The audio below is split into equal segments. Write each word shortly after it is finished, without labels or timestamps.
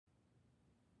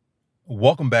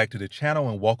Welcome back to the channel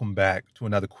and welcome back to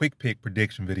another quick pick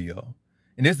prediction video.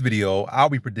 In this video, I'll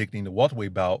be predicting the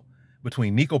welterweight bout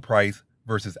between Niko Price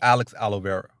versus Alex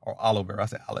Oliveira, or Oliveira. I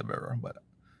said Oliveira, but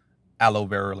aloe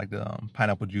vera, like the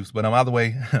pineapple juice. But either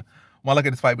way, when I look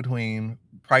at this fight between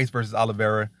Price versus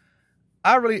Oliveira,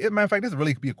 matter of fact, this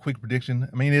really could be a quick prediction.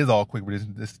 I mean, it is all quick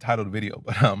prediction. This is the title of the video,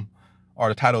 but or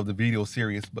the title of the video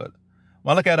series. But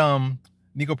when I look at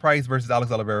Niko Price versus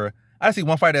Alex Oliveira, I see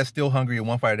one fighter that's still hungry and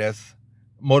one fighter that's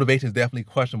motivation is definitely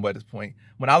questionable at this point.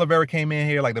 When Oliveira came in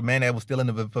here, like the man that was still in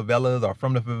the favelas or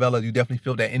from the favelas, you definitely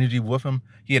felt that energy with him.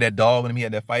 He had that dog in him. He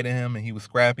had that fight in him, and he was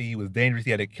scrappy. He was dangerous.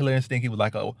 He had that killer instinct. He was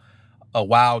like a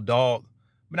wild dog.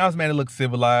 But now this man that looks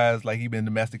civilized, like he's been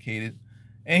domesticated,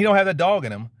 and he don't have that dog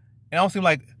in him. And I don't seem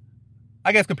like,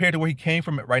 I guess compared to where he came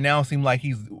from right now, it seems like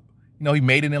he's, he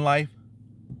made it in life.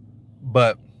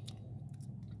 But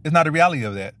it's not the reality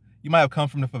of that. You might have come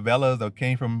from the favelas or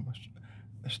came from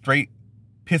straight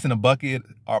piss in a bucket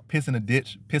or piss in a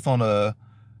ditch, piss on a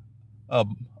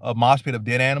mosh pit of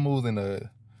dead animals in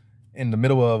the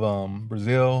middle of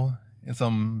Brazil, in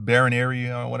some barren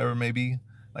area or whatever it may be,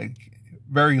 like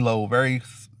very low,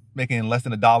 making less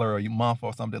than $1 a month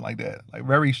or something like that, like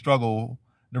very struggle,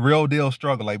 the real deal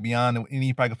struggle, like beyond any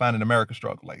you probably can find in America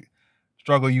struggle, like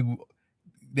struggle you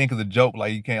think is a joke,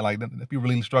 like you can't, like people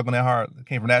really struggling that hard,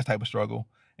 came from that type of struggle.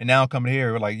 And now coming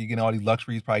here, like you getting all these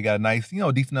luxuries, probably got a nice,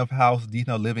 decent enough house, decent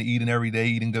enough living, eating every day,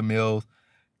 eating good meals,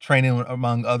 training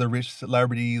among other rich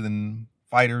celebrities and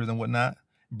fighters and whatnot,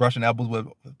 brushing elbows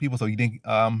with people. So you think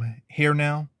here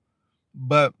now,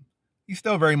 but he's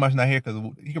still very much not here because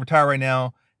he can retire right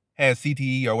now, has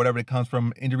CTE or whatever that comes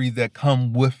from injuries that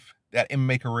come with that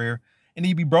MMA career, and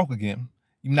he'd be broke again.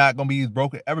 You're not gonna be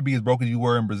ever be as broke as you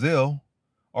were in Brazil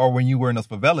or when you were in those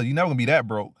favelas. You're never gonna be that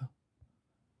broke.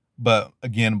 But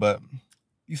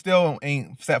you still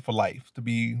ain't set for life to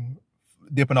be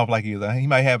dipping off like he is. He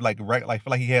might have feel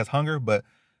like he has hunger, but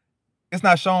it's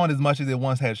not showing as much as it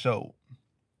once had showed.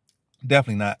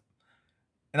 Definitely not.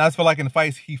 And I just feel like in the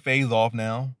fights he fades off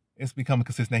now. It's becoming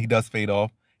consistent that he does fade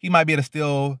off. He might be able to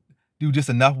still do just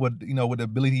enough with with the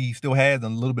ability he still has and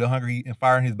a little bit of hunger and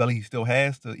fire in his belly he still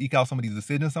has to eke out some of these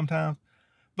decisions sometimes.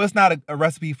 But it's not a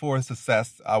recipe for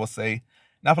success, I would say.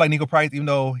 And I feel like Niko Price, even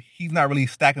though he's not really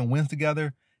stacking wins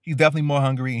together, he's definitely more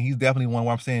hungry, and he's definitely one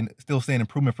where I'm still seeing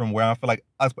improvement from where I feel like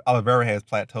Oliveira has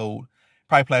plateaued.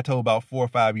 Probably plateaued about 4 or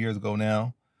 5 years ago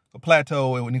now. So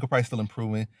plateau, and with Niko Price still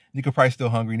improving. Niko Price still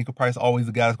hungry. Niko Price always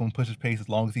the guy that's going to push his pace as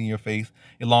long as he's in your face.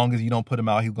 As long as you don't put him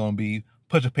out, he's going to be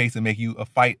push his pace and make you a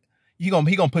fight. He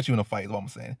gonna put you in a fight is what I'm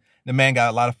saying. The man got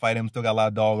a lot of fight in him, still got a lot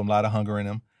of dog in him, a lot of hunger in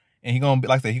him. And he gonna be,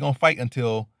 like I said, he gonna fight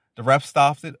until the ref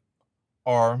stops it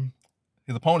or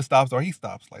his opponent stops or he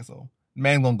stops. Like, so the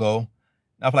man's gonna go.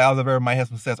 I feel like Oliveira might have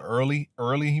some success early.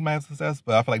 He might have success,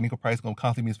 but I feel like Niko Price is gonna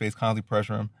constantly be in his face, constantly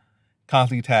pressure him,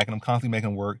 constantly attacking him, constantly making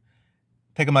him work.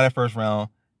 Take him out that first round,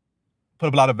 put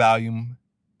up a lot of volume,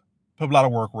 put up a lot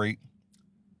of work rate.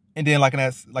 And then like in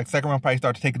that second round, probably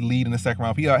start to take the lead in the second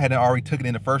round. If he had already took it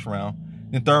in the first round,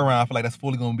 then third round, I feel like that's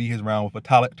fully gonna be his round with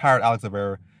a tired Alex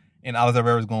Oliveira. And Alex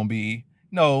Oliveira is gonna be,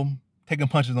 taking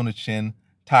punches on the chin,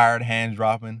 tired, hands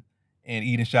dropping, and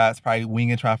eating shots, probably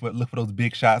winging, trying to look for those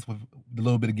big shots with the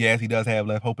little bit of gas he does have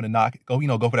left, hoping to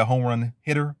go for that home run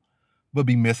hitter, but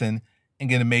be missing and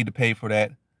getting made to pay for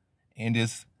that, and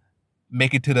just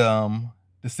make it to the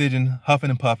decision, huffing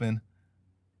and puffing,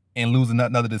 and losing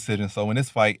another decision. So in this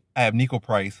fight, I have Niko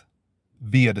Price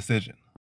via decision.